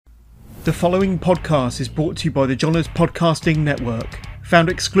The following podcast is brought to you by the Johners Podcasting Network, found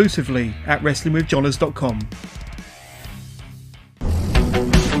exclusively at WrestlingWithJohners.com.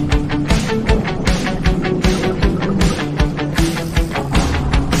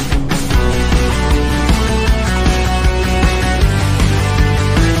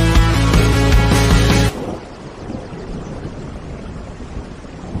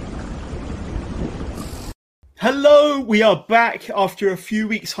 Hello, we are back after a few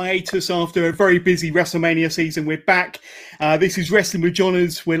weeks hiatus after a very busy WrestleMania season. We're back. This is Wrestling with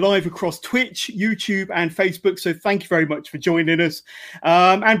Johners. We're live across Twitch, YouTube and Facebook, so thank you very much for joining us.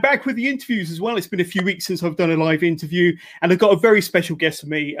 And back with the interviews as well. It's been a few weeks since I've done a live interview, and I've got a very special guest for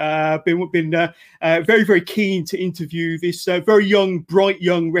me. Been very, very keen to interview this very young, bright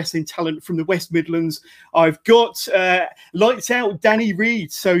young wrestling talent from the West Midlands. I've got lights out Danny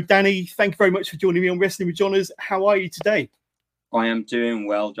Reed. So Danny, thank you very much for joining me on Wrestling with Johners. How are you today? I am doing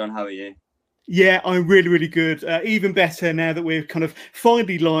well, John. How are you? Yeah, I'm really, really good. Even better now that we're kind of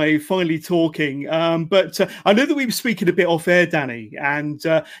finally live, finally talking. But I know that we were speaking a bit off air, Danny, and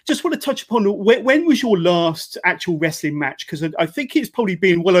just want to touch upon when was your last actual wrestling match? Because I think it's probably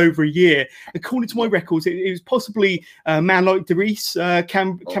been well over a year. According to my records, it was possibly Man Like DeReiss,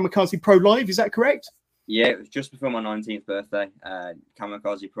 Kamikaze Pro Live. Is that correct? Yeah, it was just before my 19th birthday.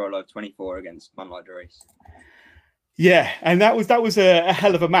 Kamikaze Pro Live 24 against Man Like DeReiss. Yeah, and that was a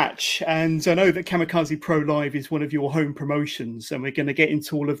hell of a match. And I know that Kamikaze Pro Live is one of your home promotions, and we're going to get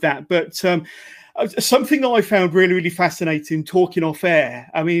into all of that. But something that I found really, really fascinating talking off air.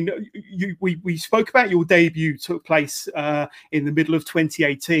 I mean, we spoke about your debut took place in the middle of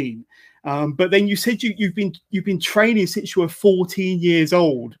 2018. But then you said you've been training since you were 14 years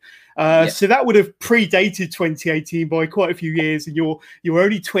old. So that would have predated 2018 by quite a few years, and you're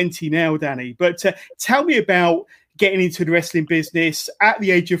only 20 now, Danny. But tell me about getting into the wrestling business at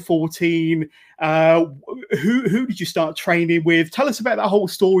the age of 14. Who did you start training with? Tell us about that whole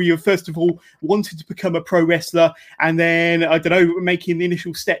story of, first of all, wanting to become a pro wrestler, and then, I don't know, making the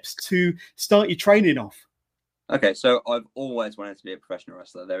initial steps to start your training off. Okay, so I've always wanted to be a professional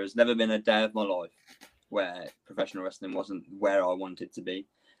wrestler. There has never been a day of my life where professional wrestling wasn't where I wanted to be.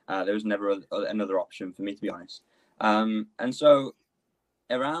 There was never another option for me, to be honest. And so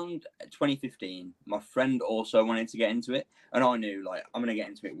around 2015, my friend also wanted to get into it. And I knew, like, I'm going to get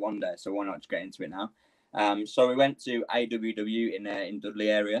into it one day, so why not just get into it now? So we went to AWW in Dudley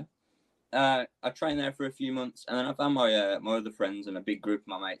area. I trained there for a few months, and then I found my other friends and a big group of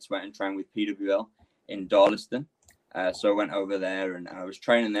my mates went and trained with PWL in Darlaston. So I went over there, and I was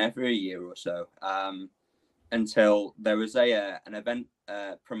training there for a year or so, until there was an event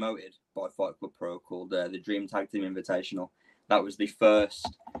promoted by Fight Club Pro called the Dream Tag Team Invitational. That was the first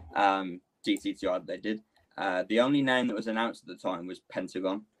DTTI that they did. The only name that was announced at the time was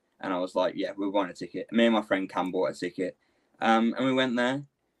Pentagon, and I was like, yeah, we're buying a ticket. Me and my friend Cam bought a ticket, and we went there.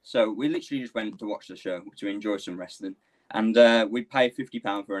 So we literally just went to watch the show, to enjoy some wrestling. And we paid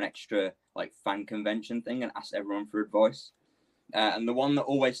 £50 for an extra like fan convention thing and asked everyone for advice. And the one that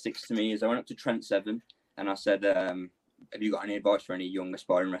always sticks to me is I went up to Trent Seven and I said, have you got any advice for any young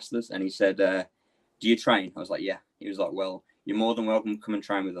aspiring wrestlers? And he said, do you train? I was like, yeah. He was like, well, you're more than welcome to come and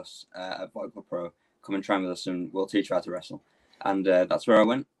train with us at Fight Club Pro. Come and train with us and we'll teach you how to wrestle. And that's where I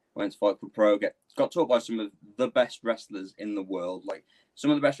went. Went to Fight Club Pro, got taught by some of the best wrestlers in the world. Like, some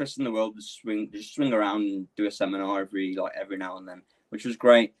of the best wrestlers in the world just swing around and do a seminar every now and then, which was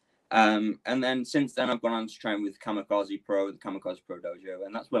great. And then since then, I've gone on to train with Kamikaze Pro, the Kamikaze Pro Dojo,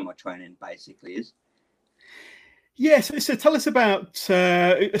 and that's where my training basically is. Yes, so tell us about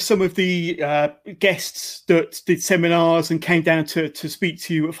some of the guests that did seminars and came down to speak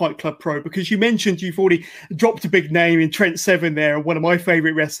to you at Fight Club Pro, because you mentioned you've already dropped a big name in Trent Seven there, one of my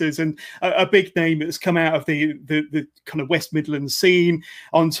favourite wrestlers, and a big name that's come out of the kind of West Midlands scene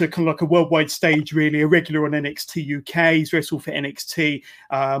onto kind of like a worldwide stage, really, a regular on NXT UK. He's wrestled for NXT.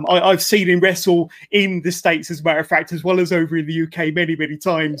 I've seen him wrestle in the States, as a matter of fact, as well as over in the UK many, many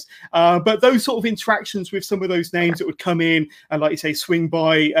times. But those sort of interactions with some of those names that would come in and, like you say, swing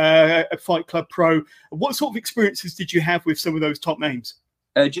by a Fight Club Pro. What sort of experiences did you have with some of those top names?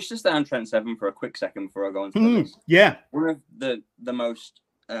 Just to stay on Trent Seven for a quick second before I go on to this. Yeah. One of the most,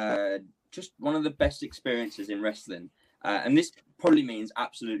 just one of the best experiences in wrestling. And this probably means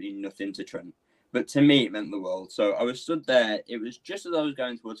absolutely nothing to Trent, but to me, it meant the world. So I was stood there. It was just as I was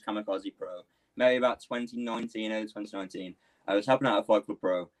going towards Kamikaze Pro, maybe about 2019, early 2019. I was helping out at Fight Club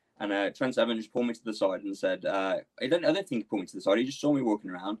Pro. And Trent Seven just pulled me to the side and said, I don't think he pulled me to the side. He just saw me walking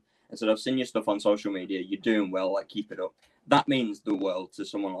around and said, I've seen your stuff on social media. You're doing well. Like, keep it up. That means the world to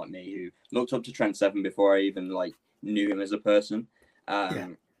someone like me who looked up to Trent Seven before I even, like, knew him as a person.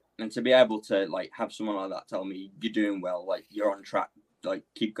 And to be able to like have someone like that tell me you're doing well, like you're on track, like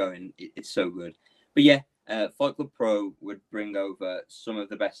keep going, it's so good. But yeah, Fight Club Pro would bring over some of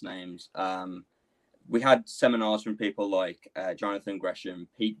the best names. We had seminars from people like Jonathan Gresham,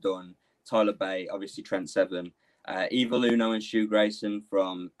 Pete Dunne, Tyler Bate, obviously Trent Seven, Evil Uno and Stu Grayson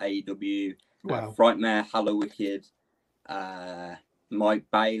from AEW, Wow. Frightmare, Hallow Wicked, Mike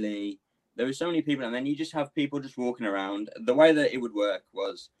Bailey. There were so many people, and then you just have people just walking around. The way that it would work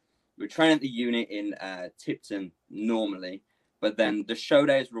was we would train at the unit in Tipton normally, but then the show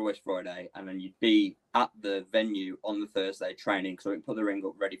days were always Friday, and then you'd be at the venue on the Thursday training, so we can put the ring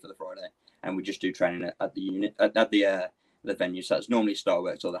up ready for the Friday, and we just do training at the unit at the venue. So that's normally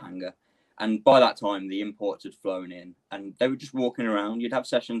Starworks or the Hangar. And by that time, the imports had flown in, and they were just walking around. You'd have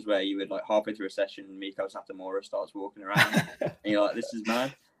sessions where you would like halfway through a session, Miko Satomura starts walking around, and you're like, "This is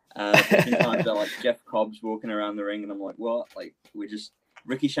mad." Sometimes they're like Jeff Cobb's walking around the ring, and I'm like, "What?" Like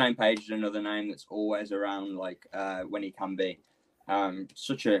Ricky Shane Page is another name that's always around, like when he can be.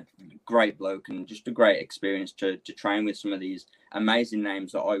 Such a great bloke, and just a great experience to train with some of these amazing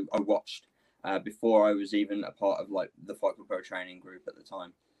names that I watched before I was even a part of like the Fight Club Pro training group at the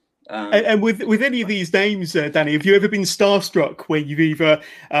time. And with any of these names, Danny, have you ever been starstruck when you've either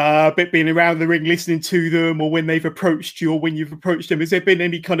been around the ring listening to them, or when they've approached you, or when you've approached them? Has there been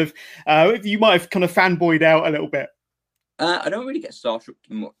any kind of you might have kind of fanboyed out a little bit? I don't really get starstruck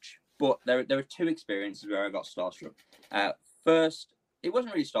much, but there were two experiences where I got starstruck. First, it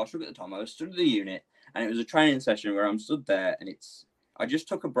wasn't really starstruck at the time. I was stood at the unit, and it was a training session where I'm stood there, and I just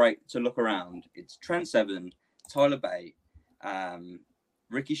took a break to look around. It's Trent Seven, Tyler Bate,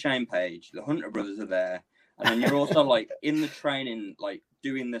 Ricky Shane Page, the Hunter brothers are there, and then you're also like in the training, like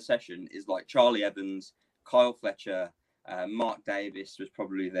doing the session is like Charlie Evans, Kyle Fletcher, Mark Davis was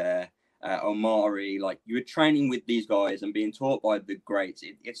probably there, Omari. Like you were training with these guys and being taught by the greats.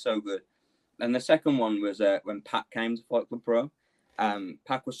 It's so good. And the second one was when Pac came to Fight Club Pro.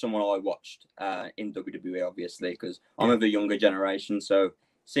 Pac was someone I watched in WWE, obviously, because I'm of a younger generation. So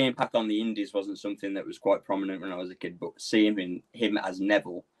seeing Pac on the Indies wasn't something that was quite prominent when I was a kid, but seeing him as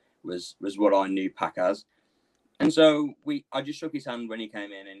Neville was what I knew Pac as. And so I just shook his hand when he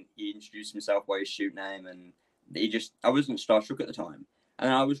came in, and he introduced himself by his shoot name, and I wasn't starstruck at the time.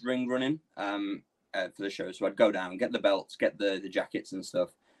 And I was ring running for the show, so I'd go down, get the belts, get the jackets and stuff,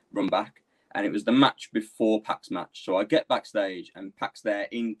 run back. And it was the match before Pac's match. So I get backstage, and Pac's there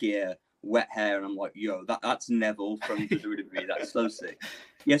in gear, wet hair, and I'm like, yo, that's Neville from the WWE. That's so sick.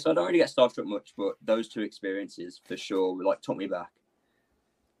 Yeah, so I don't really get starstruck much, but those two experiences for sure took me back.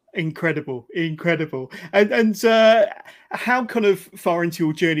 Incredible. And how kind of far into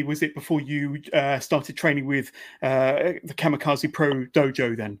your journey was it before you started training with the Kamikaze Pro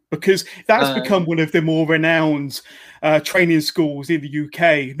Dojo then? Because that's become one of the more renowned training schools in the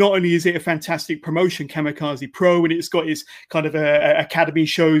UK. Not only is it a fantastic promotion, Kamikaze Pro, and it's got its kind of academy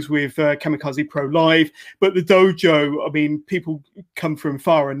shows with Kamikaze Pro Live, but the dojo, I mean, people come from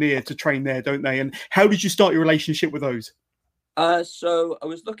far and near to train there, don't they? And how did you start your relationship with those? So I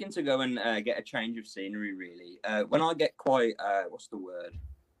was looking to go and get a change of scenery, really. When I get quite,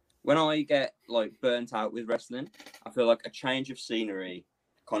 when I get like burnt out with wrestling, I feel like a change of scenery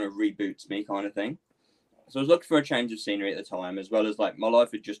kind of reboots me, kind of thing. So I was looking for a change of scenery at the time, as well as like my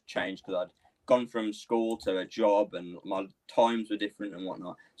life had just changed because I'd gone from school to a job and my times were different and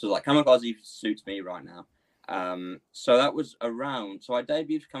whatnot. So like Kamikaze suits me right now. So that was around, so I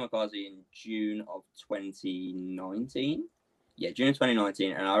debuted for Kamikaze in June of 2019. Yeah, June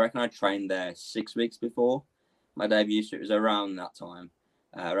 2019, and I reckon I trained there 6 weeks before my debut, so it was around that time,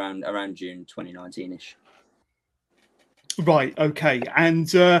 around June 2019-ish. Right, okay. And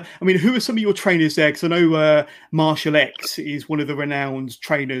I mean, who are some of your trainers there? Because I know Marshall X is one of the renowned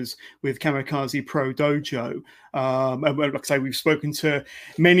trainers with Kamikaze Pro Dojo. And like I say, we've spoken to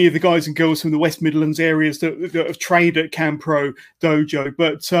many of the guys and girls from the West Midlands areas that have trained at Cam Pro Dojo.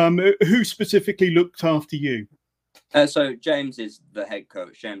 But who specifically looked after you? So James is the head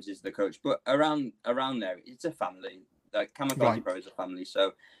coach. James is the coach. But around there, it's a family. Like Kamikaze Pro is a family.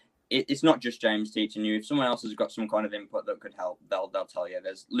 So it's not just James teaching you. If someone else has got some kind of input that could help, they'll tell you.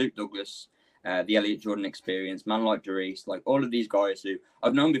 There's Luke Douglas, the Elliot Jordan Experience, man like Doris, like all of these guys who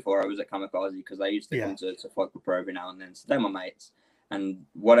I've known before I was at Kamikaze because they used to come to Fight Club Pro every now and then. So they're my mates. And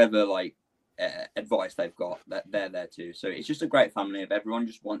whatever advice they've got, that they're there too. So it's just a great family of everyone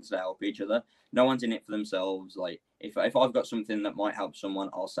just wants to help each other. No one's in it for themselves. Like if I've got something that might help someone,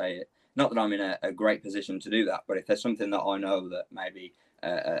 I'll say it. Not that I'm in a great position to do that, but if there's something that I know that maybe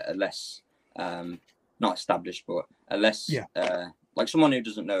a less not established, but a less like someone who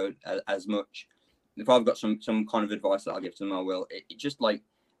doesn't know as much, if I've got some kind of advice that I'll give to them, I will. It just like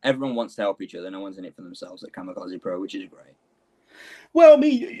everyone wants to help each other. No one's in it for themselves at Kamikaze Pro, which is great. Well, I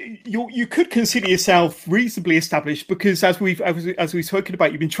mean, you could consider yourself reasonably established because, as we've spoken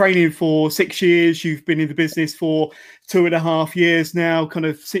about, you've been training for 6 years. You've been in the business for 2.5 years now, kind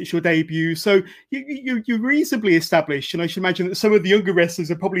of since your debut. So you're reasonably established, and I should imagine that some of the younger wrestlers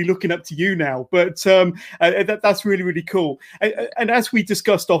are probably looking up to you now. But that's really, really cool. And as we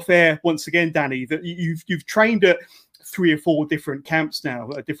discussed off air once again, Danny, that you've trained at 3 or 4 different camps now,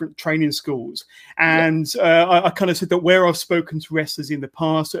 different training schools. And I kind of said that where I've spoken to wrestlers in the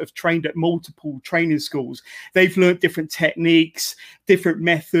past that have trained at multiple training schools, they've learned different techniques, different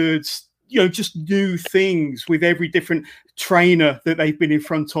methods, just new things with every different trainer that they've been in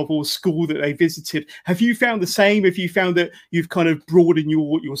front of or school that they visited. Have you found the same? Have you found that you've kind of broadened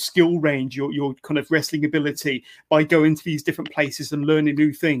your skill range, your kind of wrestling ability by going to these different places and learning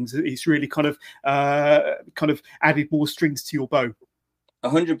new things? It's really kind of added more strings to your bow.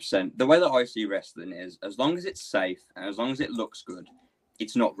 100%. The way that I see wrestling is, as long as it's safe and as long as it looks good,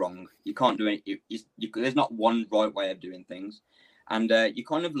 it's not wrong. You can't do it. There's not one right way of doing things. And you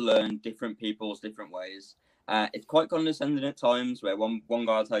kind of learn different people's different ways. It's quite condescending at times where one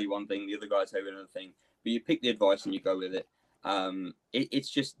guy will tell you one thing, the other guy will tell you another thing. But you pick the advice and you go with it. It's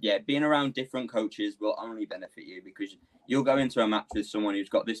just, being around different coaches will only benefit you because you'll go into a match with someone who's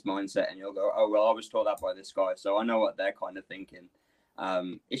got this mindset and you'll go, oh, well, I was taught that by this guy, so I know what they're kind of thinking.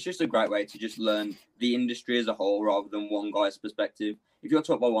 It's just a great way to just learn the industry as a whole rather than one guy's perspective. If you're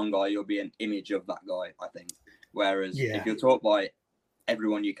taught by one guy, you'll be an image of that guy, I think. Whereas if you're taught by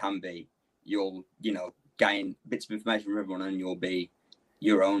everyone you can be, you'll, gain bits of information from everyone and you'll be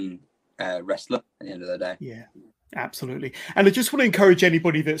your own wrestler at the end of the day. Yeah. Absolutely. And I just want to encourage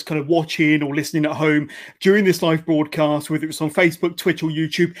anybody that's kind of watching or listening at home during this live broadcast, whether it's on Facebook, Twitch, or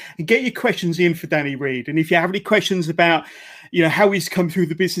YouTube, and get your questions in for Danny Reid. And if you have any questions about, how he's come through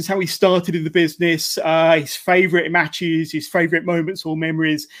the business, how he started in the business, his favorite matches, his favorite moments or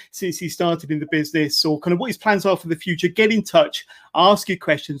memories since he started in the business, or kind of what his plans are for the future, get in touch, ask your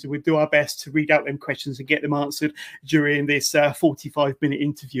questions, and we'll do our best to read out them questions and get them answered during this 45-minute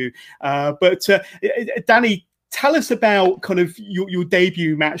interview. But Danny, tell us about kind of your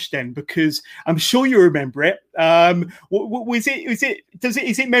debut match then, because I'm sure you remember it. Is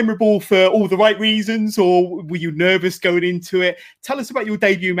it memorable for all the right reasons, or were you nervous going into it? Tell us about your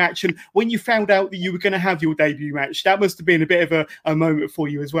debut match, and when you found out that you were going to have your debut match, that must have been a bit of a moment for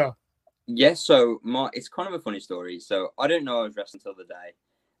you as well. Yes, so it's kind of a funny story. So I didn't know I was wrestling until the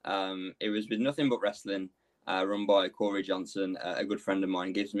day. It was with Nothing But Wrestling, run by Corey Johnson, a good friend of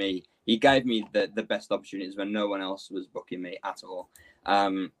mine. He gave me the best opportunities when no one else was booking me at all.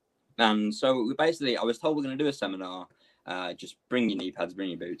 And so I was told we're going to do a seminar, just bring your knee pads, bring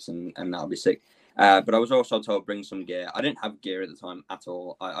your boots, and that'll be sick. But I was also told bring some gear. I didn't have gear at the time at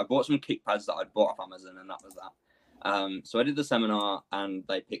all. I bought some kick pads that I'd bought off Amazon, and that was that. So I did the seminar, and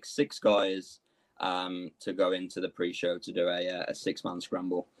they picked 6 guys to go into the pre-show to do a 6-man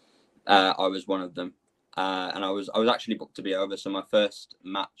scramble. I was one of them. And I was actually booked to be over. So my first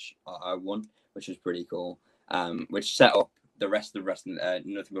match I won, which was pretty cool, which set up the rest of wrestling,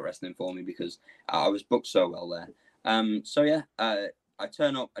 Nothing But Wrestling for me because I was booked so well there. I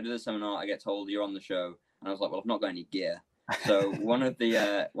turn up, I do the seminar, I get told you're on the show, and I was like, well, I've not got any gear. So one of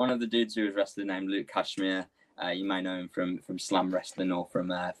the dudes who was wrestling named Luke Cashmere, you may know him from Slam Wrestling or from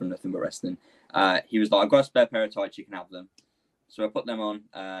Nothing But Wrestling. He was like, I've got a spare pair of tights, you can have them. So I put them on,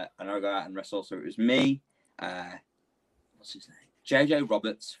 and I go out and wrestle. So it was me, what's his name? JJ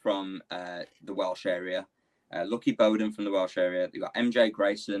Roberts from the Welsh area, Lucky Bowden from the Welsh area. They got MJ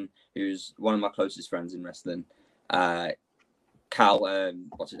Grayson, who's one of my closest friends in wrestling. What's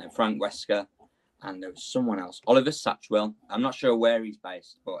his name? Frank Wesker, and there was someone else, Oliver Satchwell. I'm not sure where he's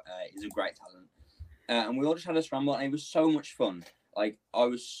based, but he's a great talent. And we all just had a scramble, and it was so much fun. Like I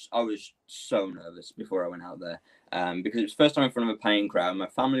was so nervous before I went out there. Because it was the first time in front of a paying crowd. My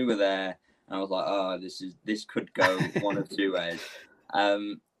family were there, and I was like, "Oh, this could go one of two ways."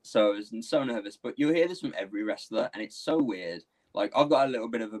 So I was so nervous. But you'll hear this from every wrestler, and it's so weird. Like I've got a little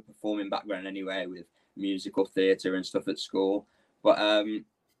bit of a performing background anyway, with musical theatre and stuff at school. But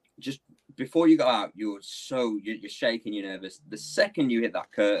just before you go out, you're shaking, you're nervous. The second you hit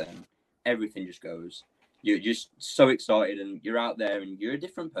that curtain, everything just goes. You're just so excited, and you're out there, and you're a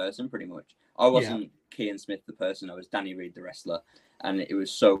different person pretty much. I wasn't Kean Smith the person, I was Danny Reid the wrestler, and it was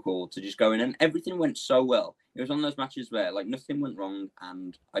so cool to just go in, and everything went so well. It was one of those matches where like nothing went wrong,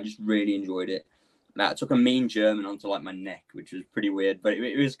 and I just really enjoyed it. I took a mean German onto like my neck, which was pretty weird, but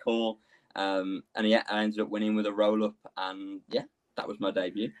it was cool. And yeah, I ended up winning with a roll up, and yeah, that was my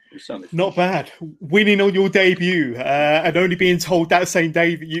debut. It was so much fun. Not bad. Winning on your debut and only being told that same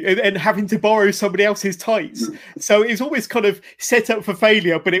day that and having to borrow somebody else's tights. So it's always kind of set up for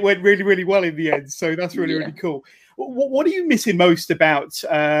failure, but it went really, really well in the end. So that's really, really cool. What are you missing most about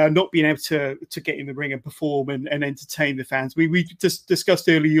not being able to get in the ring and perform and entertain the fans? We just discussed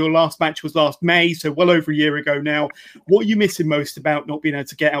earlier your last match was last May, so well over a year ago now. What are you missing most about not being able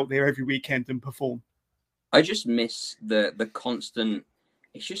to get out there every weekend and perform? I just miss the constant.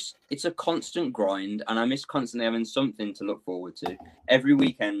 It's a constant grind, and I miss constantly having something to look forward to. Every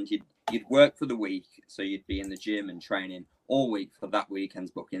weekend, you'd work for the week, so you'd be in the gym and training all week for that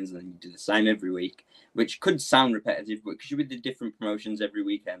weekend's bookings, and then you do the same every week, which could sound repetitive, but because you're with the different promotions every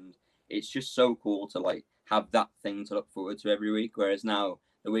weekend, it's just so cool to like have that thing to look forward to every week. Whereas now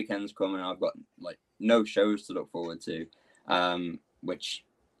the weekends come and I've got like no shows to look forward to, which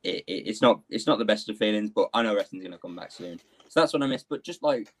it's not the best of feelings, but I know wrestling's gonna come back soon. So that's what I miss. But just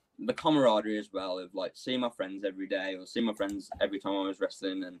like the camaraderie as well of like seeing my friends every day or seeing my friends every time I was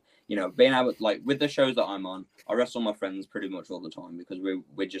wrestling, and being able to, like with the shows that I'm on, I wrestle my friends pretty much all the time because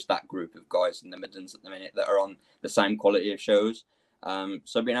we're just that group of guys in the Midlands at the minute that are on the same quality of shows.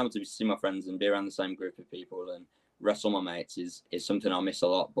 So being able to see my friends and be around the same group of people and wrestle my mates is something I miss a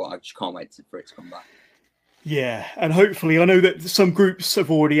lot, but I just can't wait for it to come back. Yeah, and hopefully, I know that some groups have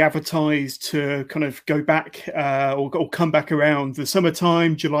already advertised to kind of go back or come back around the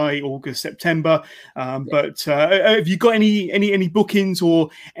summertime, July, August, September. But have you got any bookings or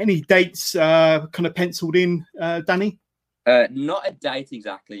any dates kind of penciled in, Danny? Not a date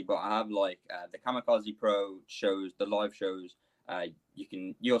exactly, but I have like the Kamikaze Pro shows, the live shows.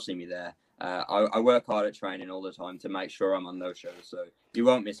 You'll see me there. I work hard at training all the time to make sure I'm on those shows, so you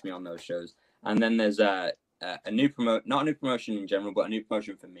won't miss me on those shows. And then there's not a new promotion in general, but a new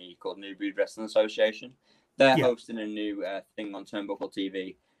promotion for me called New Breed Wrestling Association. They're hosting a new thing on Turnbuckle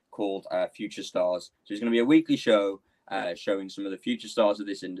TV called Future Stars. So it's going to be a weekly show showing some of the future stars of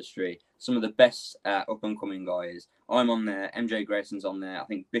this industry, some of the best up and coming guys. I'm on there. MJ Grayson's on there. I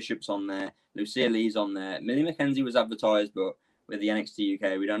think Bishop's on there. Lucia Lee's on there. Millie McKenzie was advertised, but with the NXT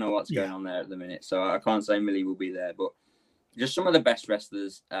UK, we don't know what's going on there at the minute. So I can't say Millie will be there, but just some of the best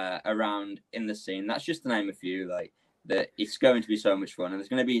wrestlers around in the scene. That's just to name a few. Like that, it's going to be so much fun, and there's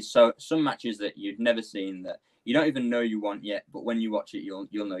going to be some matches that you've never seen that you don't even know you want yet. But when you watch it,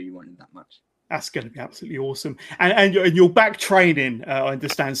 you'll know you wanted that match. That's going to be absolutely awesome. And you're back training, I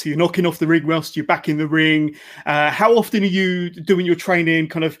understand. So you're knocking off the ring whilst you're back in the ring. How often are you doing your training?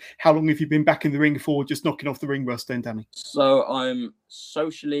 Kind of how long have you been back in the ring for, just knocking off the ring rust then, Danny? So I'm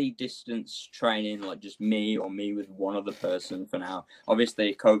socially distanced training, like just me or me with one other person for now.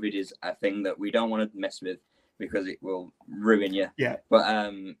 Obviously, COVID is a thing that we don't want to mess with because it will ruin you. Yeah.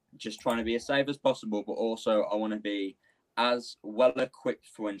 But just trying to be as safe as possible, but also I want to be as well equipped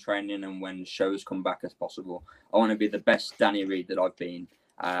for when training and when shows come back as possible. I want to be the best Danny Reed that I've been.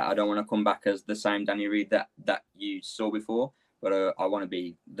 I don't want to come back as the same Danny Reed that you saw before, but I want to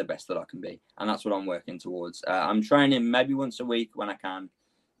be the best that I can be, and that's what I'm working towards. I'm training maybe once a week when I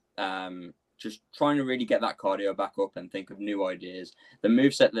can, just trying to really get that cardio back up and think of new ideas. The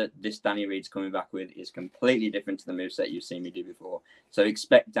moveset that this Danny Reed's coming back with is completely different to the moveset you've seen me do before, so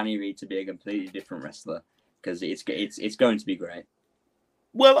expect Danny Reed to be a completely different wrestler, because it's going to be great.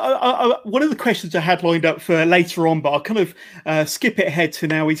 Well, one of the questions I had lined up for later on, but I'll kind of skip it ahead to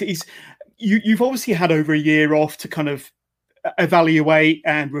now, is you've obviously had over a year off to kind of evaluate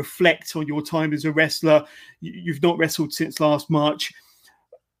and reflect on your time as a wrestler. You've not wrestled since last March.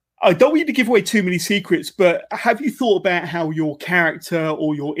 I don't want you to give away too many secrets, but have you thought about how your character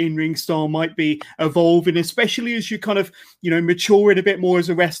or your in-ring style might be evolving, especially as you kind of, maturing a bit more as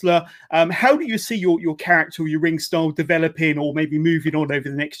a wrestler? How do you see your character or your ring style developing or maybe moving on over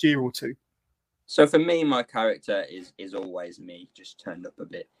the next year or two? So for me, my character is always me, just turned up a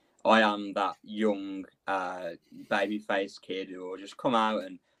bit. I am that young babyface kid who will just come out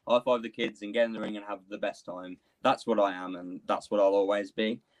and high-five the kids and get in the ring and have the best time. That's what I am, and that's what I'll always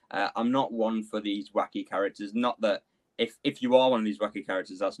be. I'm not one for these wacky characters. Not that if you are one of these wacky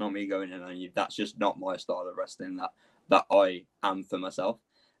characters, that's not me going in on you. That's just not my style of wrestling that I am for myself.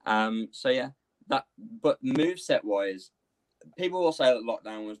 So yeah, but moveset wise, people will say that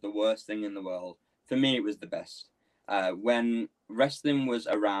Lockdown was the worst thing in the world. For me, it was the best. When wrestling was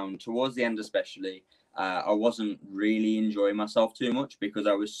around towards the end, especially, I wasn't really enjoying myself too much because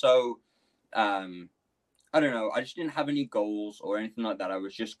I was so I don't know. I just didn't have any goals or anything like that. I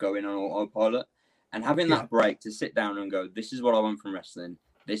was just going on autopilot, and having that break to sit down and go, this is what I want from wrestling.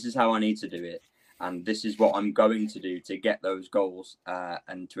 This is how I need to do it. And this is what I'm going to do to get those goals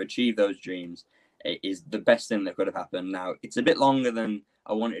and to achieve those dreams. it is the best thing that could have happened. Now, it's a bit longer than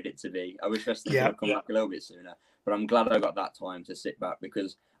I wanted it to be. I wish wrestling could have come back a little bit sooner, but I'm glad I got that time to sit back,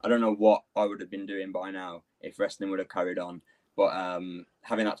 because I don't know what I would have been doing by now if wrestling would have carried on. But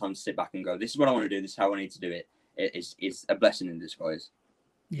having that time to sit back and go, this is what I want to do, this is how I need to do it, is a blessing in disguise.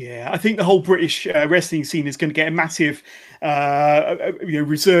 Yeah, I think the whole British wrestling scene is going to get a massive,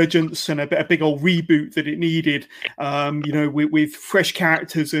 resurgence and a big old reboot that it needed. With fresh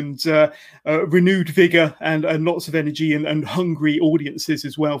characters and renewed vigor and lots of energy and hungry audiences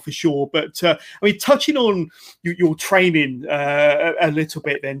as well, for sure. But I mean, touching on your training a little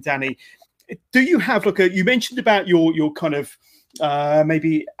bit, then, Danny, do you have you mentioned about your kind of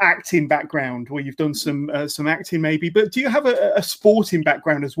maybe acting background, where you've done some acting maybe, but do you have a sporting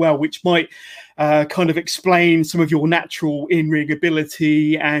background as well, which might kind of explain some of your natural in-ring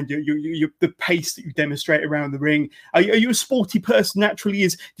ability and the pace that you demonstrate around the ring? Are you a sporty person naturally?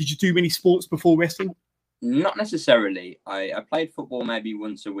 Did you do many sports before wrestling? Not necessarily. I played football maybe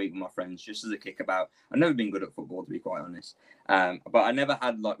once a week with my friends, just as a kickabout. I've never been good at football, to be quite honest. But I never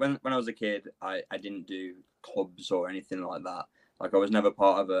had, like, when I was a kid, I didn't do clubs or anything like that. Like, I was never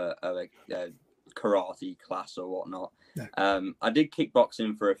part of a karate class or whatnot. No. I did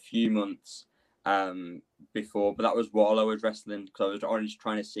kickboxing for a few months before, but that was while I was wrestling, because I was just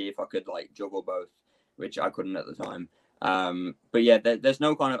trying to see if I could, like, juggle both, which I couldn't at the time. But yeah, there's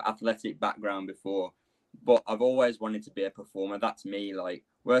no kind of athletic background before, but I've always wanted to be a performer. That's me. Like,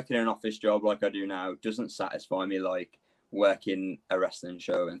 working an office job like I do now doesn't satisfy me like working a wrestling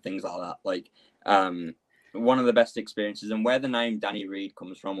show and things like that. Like, one of the best experiences, and where the name Danny Reed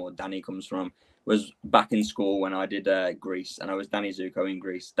comes from, or Danny comes from, was back in school when I did Grease, and I was Danny Zuko in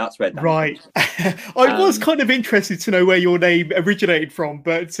Grease. That's where Danny comes from. I was kind of interested to know where your name originated from,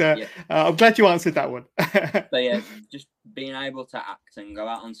 but I'm glad you answered that one. So yeah, just being able to act and go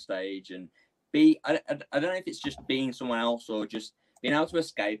out on stage and be, I don't know if it's just being someone else or just being able to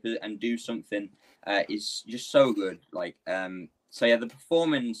escape and do something is just so good. Like, so yeah, the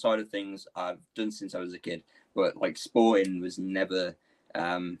performing side of things I've done since I was a kid, but like sporting was never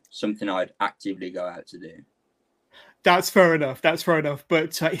something I'd actively go out to do. That's fair enough.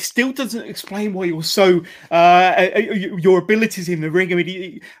 But it still doesn't explain why you're so your abilities in the ring.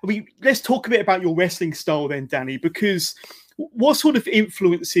 I mean, let's talk a bit about your wrestling style then, Danny, because what sort of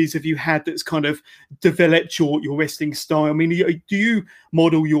influences have you had that's kind of developed your wrestling style? I mean, do you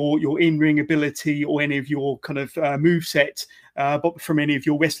model your in-ring ability or any of your kind of moveset but from any of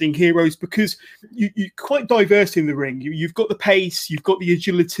your wrestling heroes? Because you're quite diverse in the ring. You've got the pace, you've got the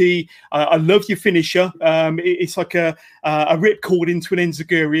agility. I love your finisher. It's like a ripcord into an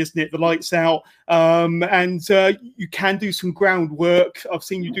enziguri, isn't it? The lights out. And you can do some groundwork. I've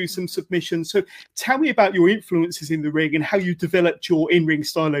seen you do some submissions. So tell me about your influences in the ring and how you developed your in-ring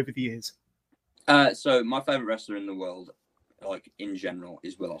style over the years. So my favorite wrestler in the world, like in general,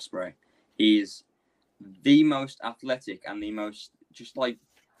 is Will Ospreay. He's the most athletic and the most just like,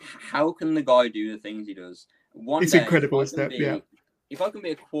 how can the guy do the things he does? It's incredible, isn't it? Yeah. If I can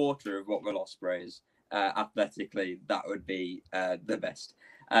be a quarter of what Will Ospreay is athletically, that would be the best.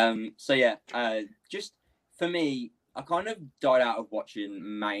 So yeah, just for me, I kind of died out of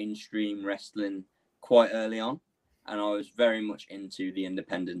watching mainstream wrestling quite early on, and I was very much into the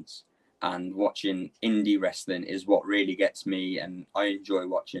independents. And watching indie wrestling is what really gets me, and I enjoy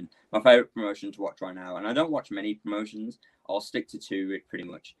watching. My favorite promotion to watch right now, and I don't watch many promotions, I'll stick to two pretty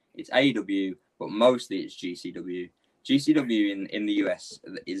much. It's AEW, but mostly it's GCW. GCW in the US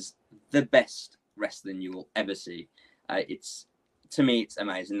is the best wrestling you will ever see. To me, it's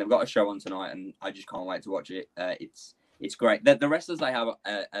amazing. They've got a show on tonight, and I just can't wait to watch it. It's great. The wrestlers they have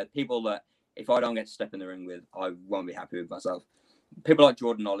are people that if I don't get to step in the ring with, I won't be happy with myself. People like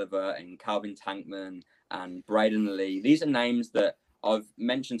Jordan Oliver and Calvin Tankman and Braden Lee. These are names that I've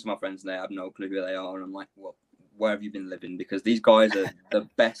mentioned to my friends, and they have no clue who they are. And I'm like, well, where have you been living? Because these guys are the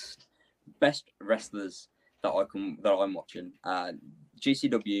best wrestlers that I'm watching.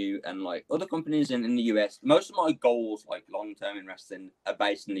 GCW and like other companies in the US. Most of my goals, like long term in wrestling, are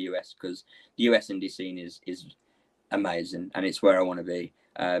based in the US because the US indie scene is amazing, and it's where I want to be.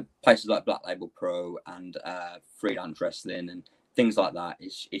 Places like Black Label Pro and freelance wrestling and things like that.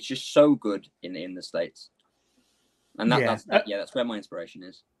 It's just so good in the States, and that's where my inspiration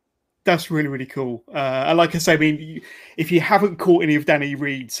is. That's really, really cool. And like I say, I mean, if you haven't caught any of Danny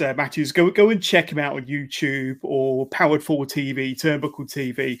Reed's matches, go and check him out on YouTube or Powered 4 TV, Turnbuckle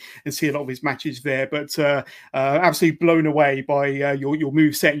TV, and see a lot of his matches there. But absolutely blown away by your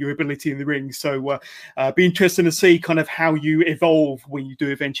move set and your ability in the ring. So be interesting to see kind of how you evolve when you do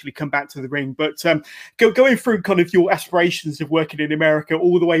eventually come back to the ring. But going through kind of your aspirations of working in America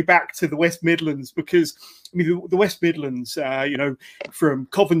all the way back to the West Midlands, because I mean, the West Midlands, from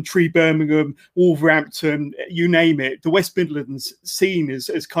Coventry, Birmingham, Wolverhampton, you name it, the West Midlands scene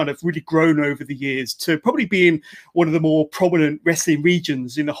has kind of really grown over the years to probably being one of the more prominent wrestling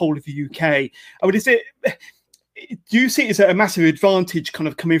regions in the whole of the UK. I mean, do you see it as a massive advantage kind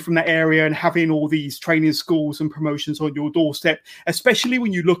of coming from that area and having all these training schools and promotions on your doorstep, especially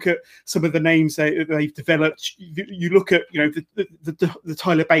when you look at some of the names they've developed? You look at, the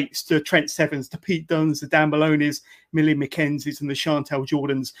Tyler Bates, the Trent Sevens, the Pete Dunnes, the Dan Maloney's, Millie McKenzie's and the Chantel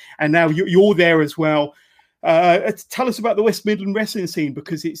Jordans. And now you're there as well. Tell us about the West Midland wrestling scene,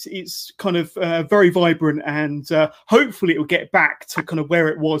 because it's kind of very vibrant, and hopefully it will get back to kind of where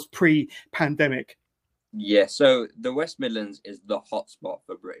it was pre-pandemic. Yeah, so the West Midlands is the hotspot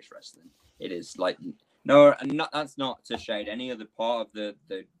for British wrestling. It is like, no, and that's not to shade any other part of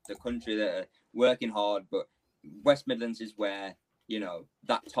the country that are working hard, but West Midlands is where,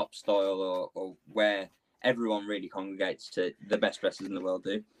 that top style or where everyone really congregates to the best wrestlers in the world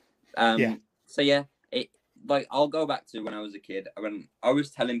do. So yeah, I'll go back to when I was a kid. When I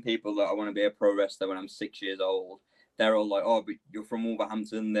was telling people that I want to be a pro wrestler when I'm 6 years old, they're all like, "Oh, but you're from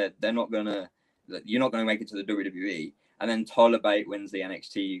Wolverhampton. They're not gonna." You're not going to make it to the WWE. And then Tyler Bate wins the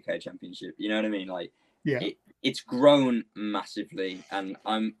NXT UK Championship. You know what I mean? Like, yeah, it's grown massively, and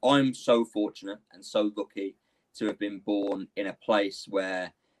I'm so fortunate and so lucky to have been born in a place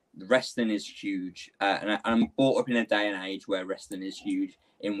where wrestling is huge, and I'm brought up in a day and age where wrestling is huge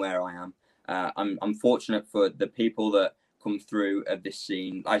in where I am. I'm fortunate for the people that come through of this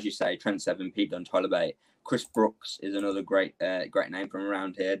scene, as you say, Trent Seven, Pete Dunne, Tyler Bate, Chris Brooks is another great name from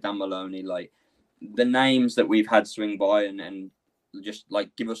around here. Dan Maloney, like, the names that we've had swing by and just like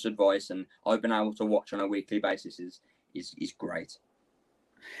give us advice, and I've been able to watch on a weekly basis is great.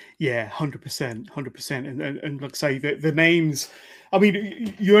 Yeah, 100%, 100%. And like I say, the names, I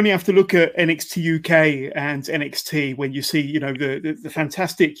mean, you only have to look at NXT UK and NXT when you see, the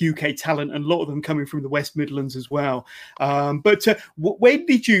fantastic UK talent, and a lot of them coming from the West Midlands as well. But when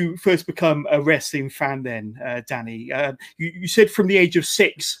did you first become a wrestling fan then, Danny? You said from the age of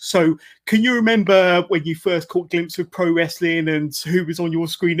 6. So can you remember when you first caught a glimpse of pro wrestling and who was on your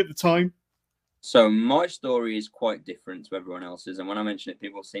screen at the time? So my story is quite different to everyone else's, and when I mention it,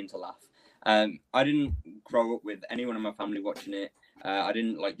 people seem to laugh. I didn't grow up with anyone in my family watching it. I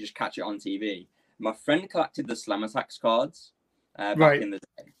didn't just catch it on TV. My friend collected the Slam Attacks cards back in the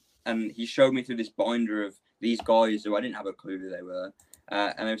day, and he showed me through this binder of these guys who I didn't have a clue who they were.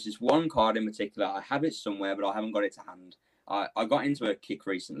 And there was this one card in particular. I have it somewhere, but I haven't got it to hand. I got into a kick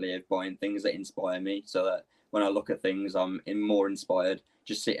recently of buying things that inspire me, so that when I look at things, I'm more inspired,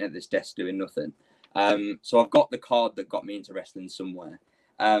 just sitting at this desk doing nothing. So I've got the card that got me into wrestling somewhere.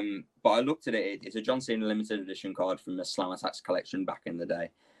 But I looked at it. It's a John Cena limited edition card from the Slam Attacks collection back in the day.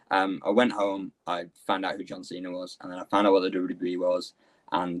 I went home, I found out who John Cena was, and then I found out what the WWE was.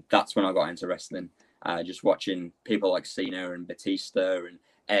 And that's when I got into wrestling. Just watching people like Cena and Batista and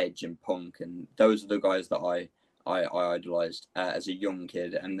Edge and Punk. And those are the guys that I idolized as a young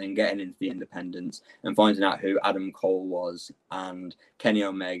kid, and then getting into the independents and finding out who Adam Cole was and Kenny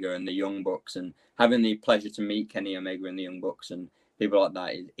Omega and the Young Bucks, and having the pleasure to meet Kenny Omega and the Young Bucks and people like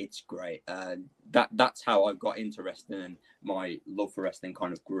that. It's great. That's how I got into wrestling, and my love for wrestling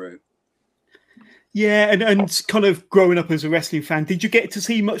kind of grew. Yeah, and kind of growing up as a wrestling fan, did you get to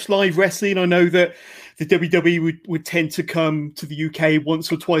see much live wrestling? I know that the WWE would tend to come to the UK once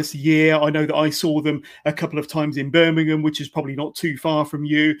or twice a year. I know that I saw them a couple of times in Birmingham, which is probably not too far from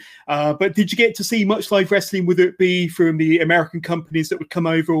you. But did you get to see much live wrestling, whether it be from the American companies that would come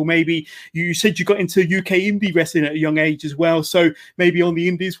over, or maybe you said you got into UK indie wrestling at a young age as well? So maybe on the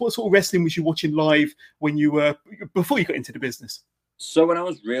indies, what sort of wrestling was you watching live when you were before you got into the business? So when I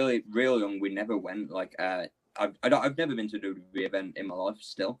was really, real young, we never went. I've never been to a WWE event in my life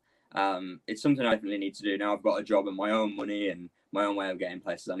still. It's something I definitely need to do now. I've got a job and my own money and my own way of getting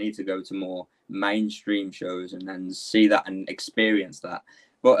places. I need to go to more mainstream shows and then see that and experience that.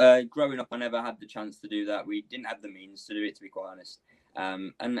 But growing up, I never had the chance to do that. We didn't have the means to do it, to be quite honest.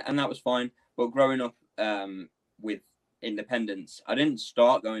 And that was fine. But growing up with independents, I didn't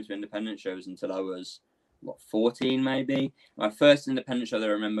start going to independent shows until I was 14 maybe. My first independent show that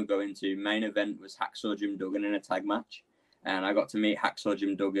I remember going to, main event, was Hacksaw Jim Duggan in a tag match. and I got to meet Hacksaw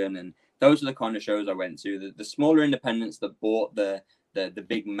Jim Duggan, and those are the kind of shows I went to. The smaller independents that bought the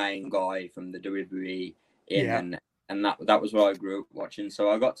big main guy from the WWE in, Yeah. and that was what I grew up watching. So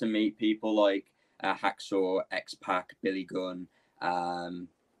I got to meet people like Hacksaw, X-Pac, Billy Gunn,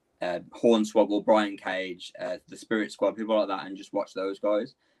 Hornswoggle, Brian Cage, the Spirit Squad, people like that, and just watch those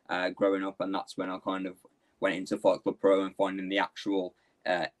guys growing up. And that's when I kind of went into Fight Club Pro and finding the actual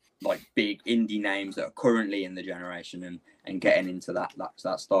like big indie names that are currently in the generation, and getting into that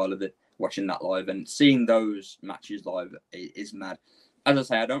style of it, watching that live and seeing those matches live is mad. As I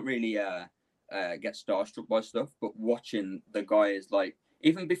say, I don't really get starstruck by stuff, but watching the guys, like,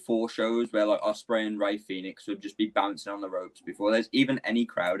 even before shows where like Ospreay and Ray Phoenix would just be bouncing on the ropes before there's even any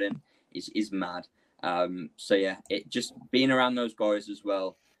crowd in is mad. So yeah, it just being around those guys as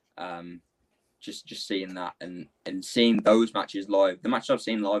well. Just seeing that and seeing those matches live. The match I've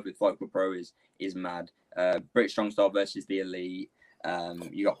seen live with Fight Club Pro is mad. British Strong Style versus the Elite.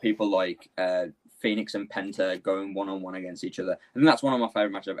 You got people like Phoenix and Penta going one-on-one against each other. I think that's one of my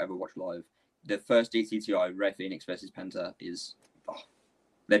favorite matches I've ever watched live. The first DTTI, Ray Phoenix versus Penta, is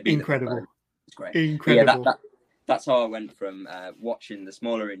incredible. It's great. Incredible. Yeah, that's how I went from watching the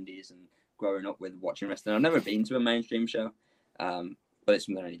smaller indies and growing up with watching wrestling. I've never been to a mainstream show, but it's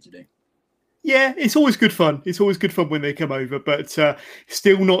something I need to do. Yeah, it's always good fun. It's always good fun when they come over, but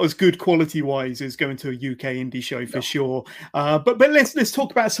still not as good quality-wise as going to a UK indie show for sure. But let's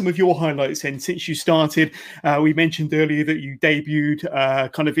talk about some of your highlights then. Since you started, we mentioned earlier that you debuted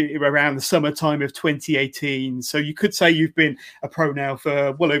kind of around the summertime of 2018. So you could say you've been a pro now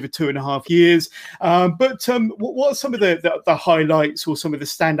for well over 2.5 years. But what are some of the highlights or some of the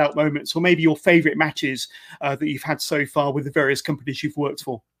standout moments, or maybe your favourite matches that you've had so far with the various companies you've worked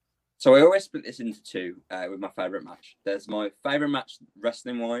for? So I always split this into two with my favourite match. There's my favourite match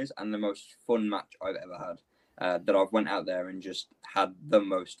wrestling-wise and the most fun match I've ever had that I've went out there and just had the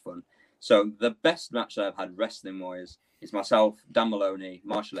most fun. So the best match that I've had wrestling-wise is myself, Dan Maloney,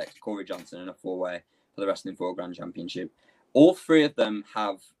 Marshall X, Corey Johnson in a four-way for the Wrestling 4 Grand Championship. All three of them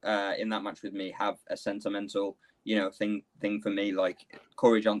have, in that match with me, have a sentimental, thing for me. Like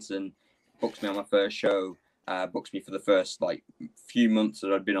Corey Johnson books me on my first show. Books me for the first few months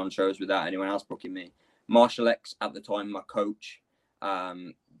that I'd been on shows without anyone else booking me. Marshall X at the time, my coach,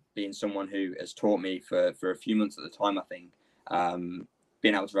 being someone who has taught me for a few months at the time, I think,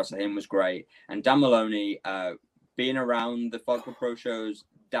 being able to wrestle him was great. And Dan Maloney, being around the Fight Club Pro shows,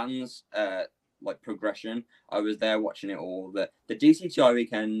 Dan's progression, I was there watching it all. The DCTI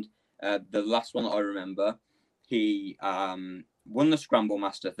weekend, the last one that I remember, he won the Scramble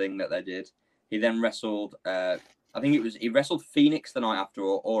Master thing that they did. He then wrestled, I think he wrestled Phoenix the night after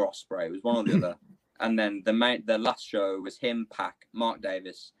or Ospreay. It was one or the other. And then the last show was him, Pac, Mark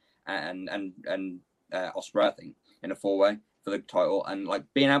Davis, and Ospreay, I think, in a four-way for the title. And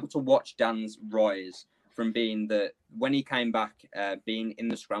being able to watch Dan's rise from being when he came back, being in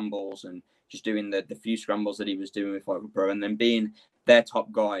the scrambles and just doing the few scrambles that he was doing with Fight Club Pro, and then being their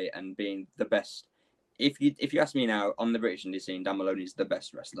top guy and being the best. If you ask me now, on the British indie scene, Dan Maloney is the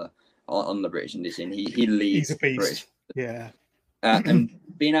best wrestler on the British indie scene. He leads. He's a beast. British. Yeah. And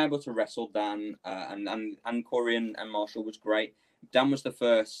being able to wrestle Dan and Corey and Marshall was great. Dan was the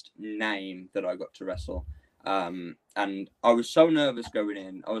first name that I got to wrestle. And I was so nervous going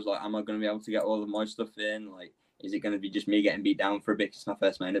in. I was like, am I going to be able to get all of my stuff in? Is it going to be just me getting beat down for a bit? It's my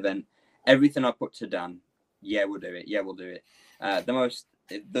first main event. Everything I put to Dan, yeah, we'll do it. Yeah, we'll do it. The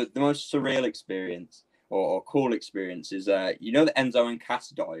most surreal experience or cool experience is, the Enzo and Cass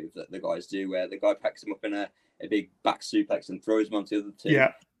dive that the guys do, where the guy packs him up in a big back suplex and throws him onto the other two.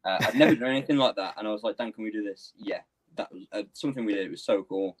 Yeah. I've never done anything like that. And I was like, Dan, can we do this? Yeah, that was something we did. It was so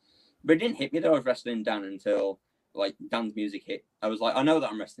cool. But it didn't hit me that I was wrestling Dan until Dan's music hit. I was like, I know that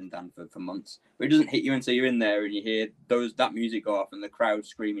I'm wrestling Dan for months, but it doesn't hit you until you're in there and you hear that music go off and the crowd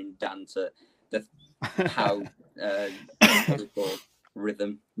screaming Dan to the how what's it called?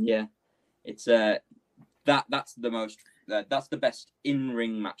 Rhythm. Yeah, it's that's the best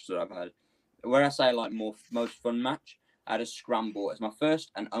in-ring match that I've had. Where I say most fun match, I had a scramble. It's my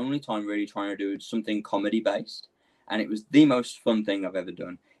first and only time really trying to do something comedy based, and it was the most fun thing I've ever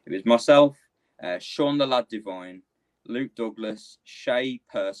done. It was myself, Sean the Lad Divine, Luke Douglas, Shay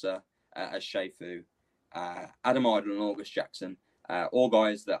Purser as Shay Fu, Adam Idle and August Jackson, all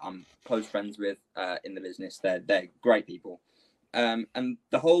guys that I'm close friends with in the business. They're great people. And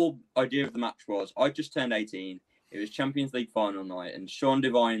the whole idea of the match was I just turned 18. It was Champions League final night, and Sean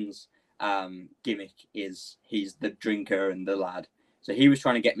Divine's gimmick is he's the drinker and the lad. So he was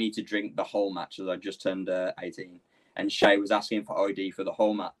trying to get me to drink the whole match as I just turned 18. And Shay was asking for ID for the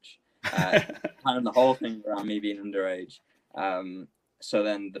whole match. Kind of the whole thing around me being underage. So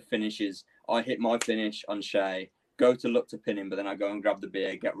then the finish is I hit my finish on Shay, go to look to pin him, but then I go and grab the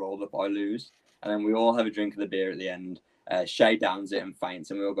beer, get rolled up, I lose. And then we all have a drink of the beer at the end. Shay downs it and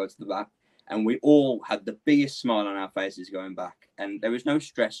faints, and we all go to the back. And we all had the biggest smile on our faces going back. And there was no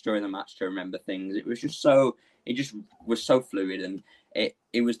stress during the match to remember things. It was just so, it just was so fluid. And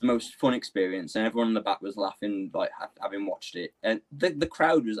it was the most fun experience. And everyone in the back was laughing, like having watched it. And the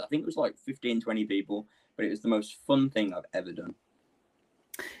crowd was, I think it was like 15, 20 people. But it was the most fun thing I've ever done.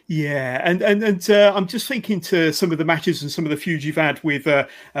 Yeah, and I'm just thinking to some of the matches and some of the feuds you've had with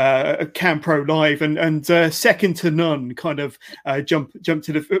Cam Pro Live, and second to none kind of jump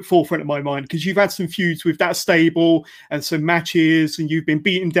to the forefront of my mind, because you've had some feuds with that stable and some matches, and you've been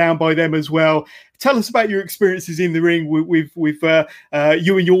beaten down by them as well. Tell us about your experiences in the ring with you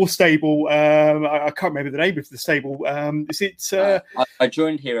and your stable. I can't remember the name of the stable. Is it? I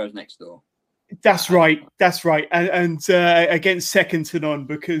joined Heroes Next Door. That's right. And against second to none,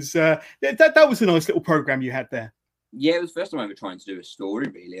 because that was a nice little program you had there. Yeah, it was the first time I ever trying to do a story,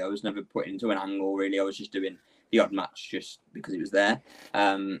 really. I was never put into an angle, really. I was just doing the odd match just because it was there.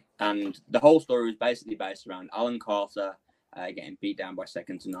 And the whole story was basically based around Alan Carter getting beat down by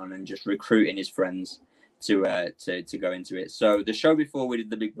second to none and just recruiting his friends to go into it. So the show before we did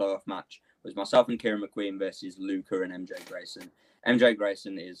the big blow-off match was myself and Kieran McQueen versus Luca and MJ Grayson. MJ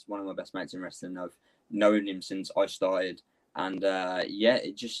Grayson is one of my best mates in wrestling. I've known him since I started, and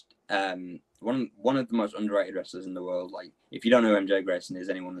it just one of the most underrated wrestlers in the world. Like, if you don't know who MJ Grayson is,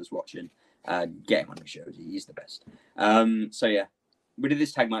 anyone that's watching, get him on the shows. He's the best. So yeah, we did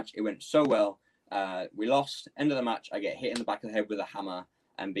this tag match. It went so well. We lost. End of the match, I get hit in the back of the head with a hammer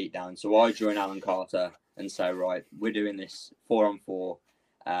and beat down. So I join Alan Carter and say, right, we're doing this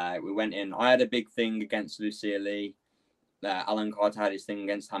 4-on-4. We went in. I had a big thing against Lucia Lee. Alan Carter had his thing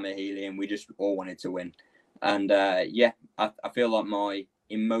against Hammer Healy, and we just all wanted to win. And I feel like my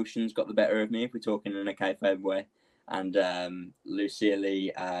emotions got the better of me, if we're talking in a kayfabe way. And Lucia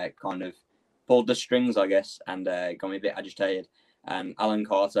Lee kind of pulled the strings, I guess, and got me a bit agitated. And Alan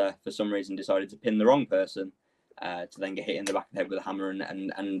Carter, for some reason, decided to pin the wrong person to then get hit in the back of the head with a hammer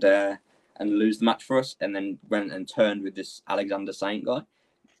and lose the match for us, and then went and turned with this Alexander Saint guy.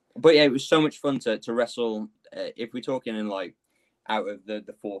 But yeah, it was so much fun to wrestle. If we're talking in like out of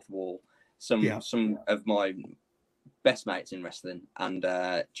the fourth wall, some of my best mates in wrestling, and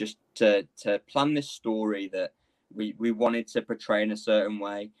just to plan this story that we wanted to portray in a certain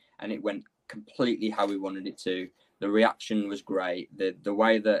way, and it went completely how we wanted it to. The reaction was great. The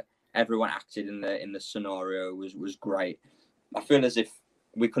way that everyone acted in the scenario was great. I feel as if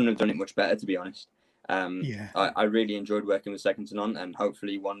we couldn't have done it much better, to be honest. I really enjoyed working with Second to None, and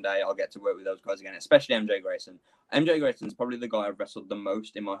hopefully one day I'll get to work with those guys again, especially MJ Grayson. MJ Grayson's probably the guy I've wrestled the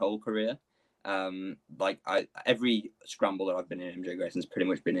most in my whole career. Every scramble that I've been in, MJ Grayson's pretty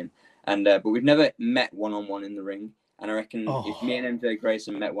much been in, and but we've never met one-on-one in the ring. And I reckon if me and MJ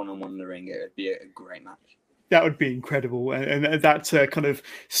Grayson met one-on-one in the ring, it would be a great match. That would be incredible, and that kind of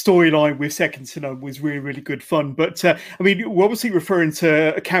storyline with Second to None was really, really good fun. But I mean, we're obviously referring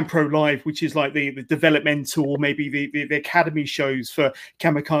to Cam Pro Live, which is like the developmental, or maybe the academy shows for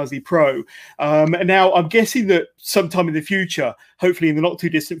Kamikaze Pro. And now I'm guessing that sometime in the future, hopefully in the not too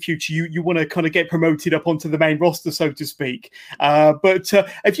distant future, you want to kind of get promoted up onto the main roster, so to speak. But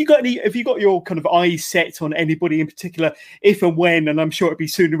have you got your kind of eyes set on anybody in particular, if and when, and I'm sure it'll be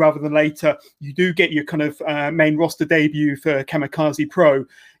sooner rather than later, you do get your kind of main roster debut for Kamikaze Pro?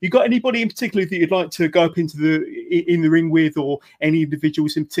 You got anybody in particular that you'd like to go up into the ring with, or any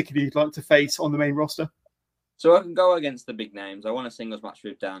individuals in particular you'd like to face on the main roster? So I can go against the big names. I want a singles match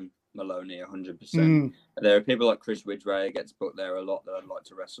with Dan Maloney 100%. There are people like Chris Ridgway gets booked there a lot that I'd like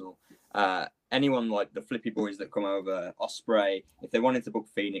to wrestle. Anyone like the Flippy Boys that come over, Osprey. If they wanted to book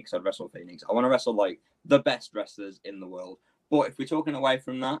Phoenix, I'd wrestle Phoenix. I want to wrestle like the best wrestlers in the world. But if we're talking away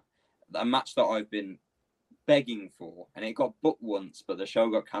from that, a match that I've been begging for, and it got booked once, but the show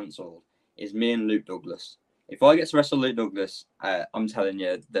got cancelled, is me and Luke Douglas. If I get to wrestle Luke Douglas, I'm telling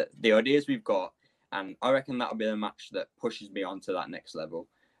you that the ideas we've got, and I reckon that'll be the match that pushes me on to that next level,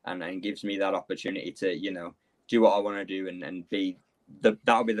 and gives me that opportunity to, do what I want to do, and be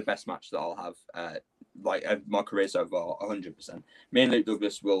that'll be the best match that I'll have, my career so far, 100%. Me and Luke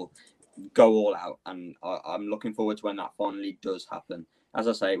Douglas will go all out, and I'm looking forward to when that finally does happen. As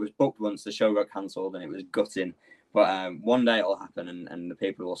I say, it was booked once, the show got cancelled, and it was gutting. But one day it'll happen, and the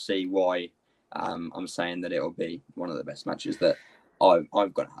people will see why I'm saying that it'll be one of the best matches that I'm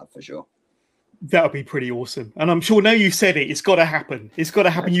going to have for sure. That would be pretty awesome. And I'm sure now you said it, it's got to happen. It's got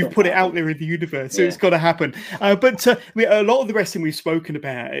to happen. You've put it out there in the universe, so it's got to happen. But a lot of the wrestling we've spoken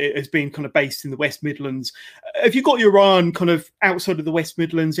about has been kind of based in the West Midlands. Have you got your eye on kind of outside of the West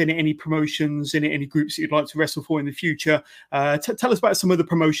Midlands, any promotions, any groups that you'd like to wrestle for in the future? Tell us about some of the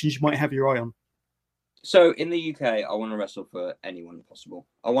promotions you might have your eye on. So in the UK, I want to wrestle for anyone possible.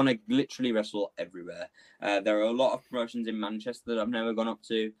 I want to literally wrestle everywhere. There are a lot of promotions in Manchester that I've never gone up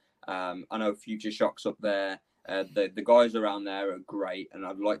to. I know Future Shock's up there. The guys around there are great, and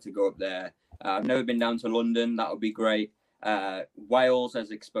I'd like to go up there. I've never been down to London. That would be great. Wales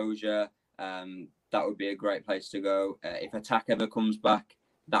as exposure. That would be a great place to go. If Attack ever comes back,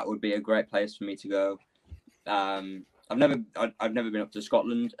 that would be a great place for me to go. I've never been up to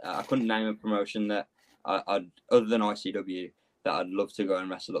Scotland. I couldn't name a promotion that I'd other than ICW that I'd love to go and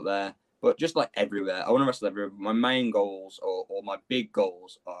wrestle up there. But just like everywhere, I want to wrestle everywhere. My main goals or my big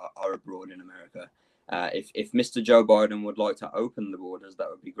goals are abroad in America. If Mr. Joe Biden would like to open the borders, that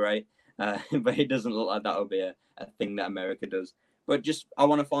would be great. But it doesn't look like that will be a thing that America does. But just I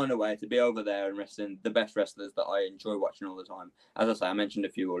want to find a way to be over there and wrestling the best wrestlers that I enjoy watching all the time. As I say, I mentioned a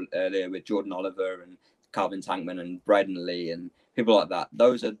few earlier with Jordan Oliver and Calvin Tankman and Braden Lee and people like that.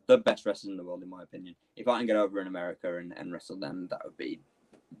 Those are the best wrestlers in the world, in my opinion. If I can get over in America and wrestle them, that would be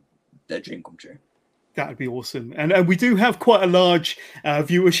their dream come true. That would be awesome. And we do have quite a large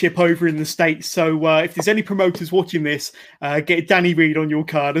viewership over in the States. So if there's any promoters watching this, get Danny Reed on your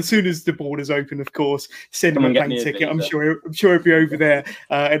card as soon as the borders open, of course. Send him a plane ticket. I'm sure he'll be over there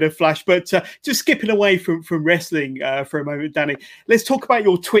in a flash. But just skipping away from wrestling for a moment, Danny, let's talk about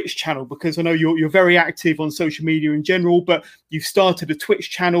your Twitch channel, because I know you're very active on social media in general, but you've started a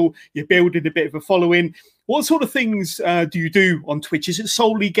Twitch channel. You're building a bit of a following. What sort of things do you do on Twitch? Is it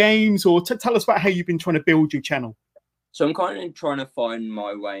solely games, or tell us about how you've been trying to build your channel? So I'm kind of trying to find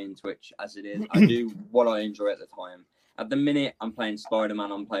my way in Twitch as it is. I do what I enjoy at the time. At the minute, I'm playing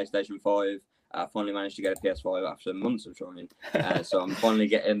Spider-Man on PlayStation 5. I finally managed to get a PS5 after months of trying. So I'm finally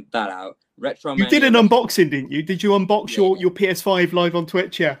getting that out. Retro. You did an unboxing, didn't you? Did you unbox your PS5 live on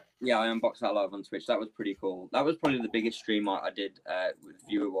Twitch? Yeah. Yeah, I unboxed that live on Twitch. That was pretty cool. That was probably the biggest stream I did with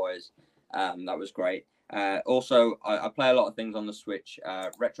viewer-wise. That was great. Also, I play a lot of things on the Switch.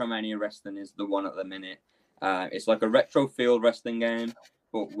 Retromania Wrestling is the one at the minute. It's like a retro field wrestling game,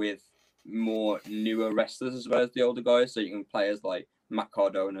 but with more newer wrestlers as well as the older guys. So you can play as like Matt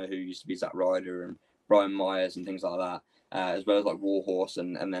Cardona, who used to be Zack Ryder, and Brian Myers and things like that, as well as like Warhorse,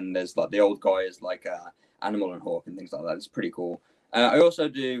 and then there's like the old guys like Animal and Hawk and things like that. It's pretty cool. I also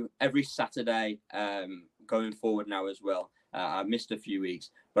do every Saturday going forward now as well. I missed a few weeks,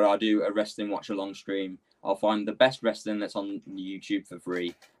 but I'll do a wrestling watch along stream. I'll find the best wrestling that's on YouTube for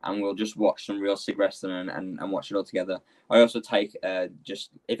free, and we'll just watch some real sick wrestling and watch it all together. I also take just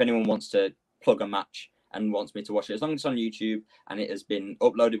if anyone wants to plug a match and wants me to watch it, as long as it's on YouTube and it has been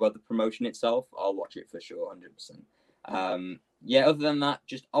uploaded by the promotion itself, I'll watch it for sure, 100%. Yeah, other than that,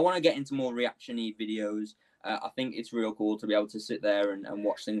 just I want to get into more reaction-y videos. I think it's real cool to be able to sit there and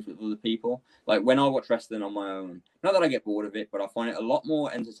watch things with other people. Like when I watch wrestling on my own, not that I get bored of it, but I find it a lot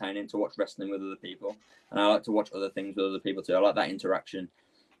more entertaining to watch wrestling with other people. And I like to watch other things with other people too. I like that interaction.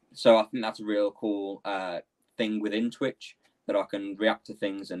 So I think that's a real cool thing within Twitch, that I can react to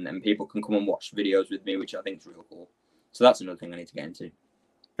things and people can come and watch videos with me, which I think is real cool. So that's another thing I need to get into.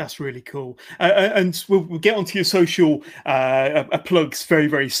 That's really cool. And we'll get onto your social plugs very,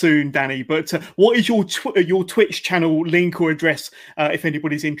 very soon, Danny. But what is your Twitch channel link or address if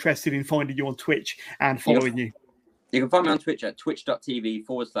anybody's interested in finding you on Twitch and following you? You can find me on Twitch at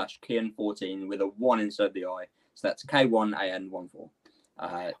twitch.tv/Kian14 with a 1 inside the I. So that's K1AN14.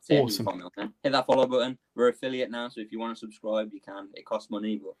 Awesome. Hit that follow button. We're affiliate now, so if you want to subscribe, you can. It costs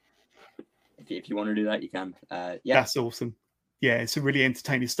money, but if you want to do that, you can. Yeah, that's awesome. Yeah, it's some really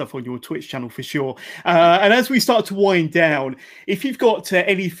entertaining stuff on your Twitch channel for sure. And as we start to wind down, if you've got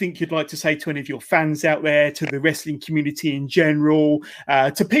anything you'd like to say to any of your fans out there, to the wrestling community in general,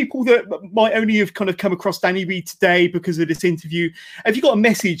 to people that might only have kind of come across Danny Reed today because of this interview, have you got a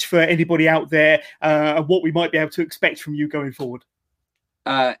message for anybody out there and what we might be able to expect from you going forward?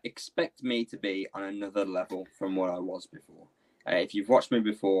 Expect me to be on another level from what I was before. If you've watched me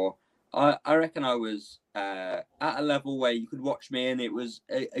before, I reckon I was at a level where you could watch me and it was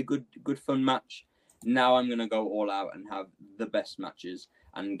a good fun match. Now I'm going to go all out and have the best matches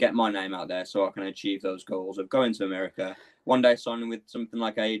and get my name out there so I can achieve those goals of going to America, one day signing with something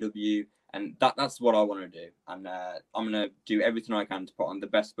like AEW, and that's what I want to do. And I'm going to do everything I can to put on the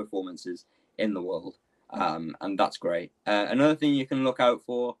best performances in the world. And that's great. Another thing you can look out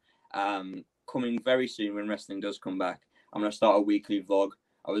for coming very soon when wrestling does come back, I'm going to start a weekly vlog.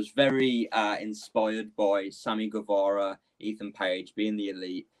 I was very inspired by Sammy Guevara, Ethan Page, being the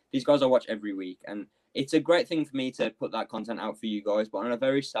elite. These guys I watch every week, and it's a great thing for me to put that content out for you guys. But on a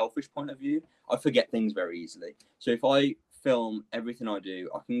very selfish point of view, I forget things very easily. So if I film everything I do,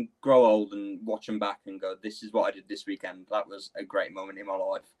 I can grow old and watch them back and go, this is what I did this weekend. That was a great moment in my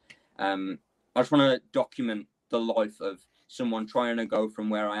life. I just want to document the life of someone trying to go from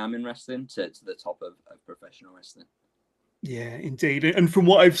where I am in wrestling to the top of professional wrestling. Yeah, indeed. And from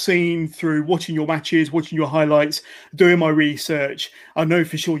what I've seen through watching your matches, watching your highlights, doing my research, I know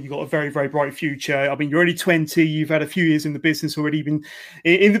for sure you've got a very, very bright future. I mean, you're only 20. You've had a few years in the business already, been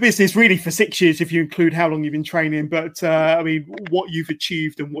in the business really for 6 years, if you include how long you've been training. But I mean, what you've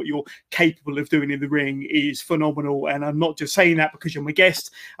achieved and what you're capable of doing in the ring is phenomenal. And I'm not just saying that because you're my guest.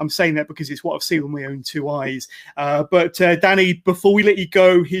 I'm saying that because it's what I've seen with my own two eyes. But Danny, before we let you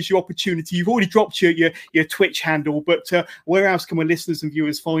go, here's your opportunity. You've already dropped your Twitch handle, but where else can my listeners and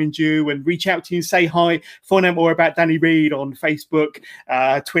viewers find you and reach out to you and say hi, find out more about Danny Reid on Facebook,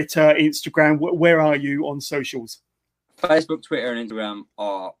 Twitter, Instagram? Where are you on socials? Facebook, Twitter, and Instagram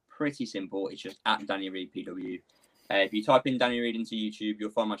are pretty simple. It's just at Danny Reid PW. If you type in Danny Reid into YouTube,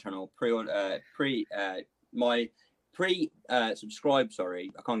 you'll find my channel. Subscribe.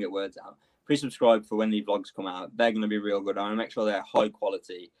 Sorry, I can't get words out. Pre-subscribe for when the vlogs come out. They're going to be real good. I want to make sure they're high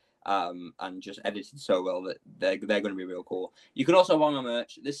quality. And just edited so well that they're going to be real cool. You can also buy my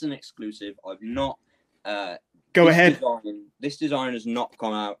merch. This is an exclusive. I've not. Go ahead. This design has not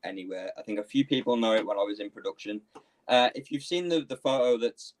come out anywhere. I think a few people know it when I was in production. If you've seen the photo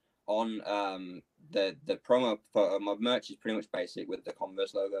that's on the promo photo, my merch is pretty much basic with the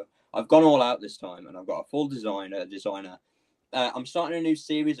Converse logo. I've gone all out this time, and I've got a full designer. I'm starting a new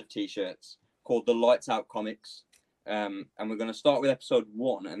series of t-shirts called the Lights Out Comics. And we're going to start with episode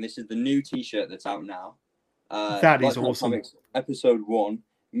 1, and this is the new t-shirt that's out now. That is awesome. Comics, episode 1,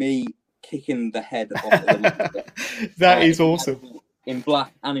 me kicking the head off of the monster. That is awesome. In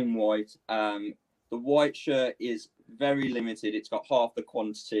black and in white. The white shirt is very limited. It's got half the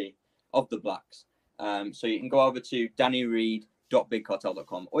quantity of the blacks. So you can go over to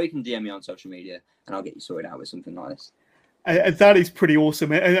dannyreid.bigcartel.com, or you can DM me on social media, and I'll get you sorted out with something like this. That is pretty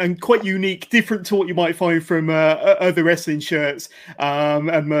awesome and quite unique, different to what you might find from other wrestling shirts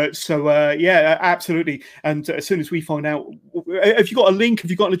and merch. So, yeah, absolutely. And as soon as we find out, have you got a link? Have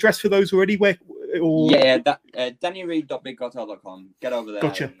you got an address for those already? Yeah, dannyreid.bigcartel.com. Get over there.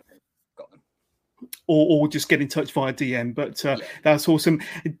 Gotcha. Or just get in touch via DM. But that's awesome.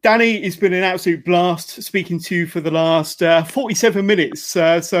 Danny, it's been an absolute blast speaking to you for the last 47 minutes.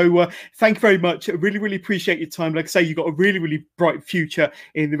 So thank you very much. I really, really appreciate your time. Like I say, you've got a really, really bright future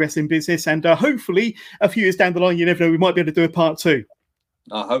in the wrestling business. And hopefully a few years down the line, you never know, we might be able to do a part 2.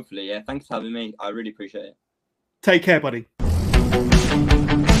 Hopefully, yeah. Thanks for having me. I really appreciate it. Take care, buddy.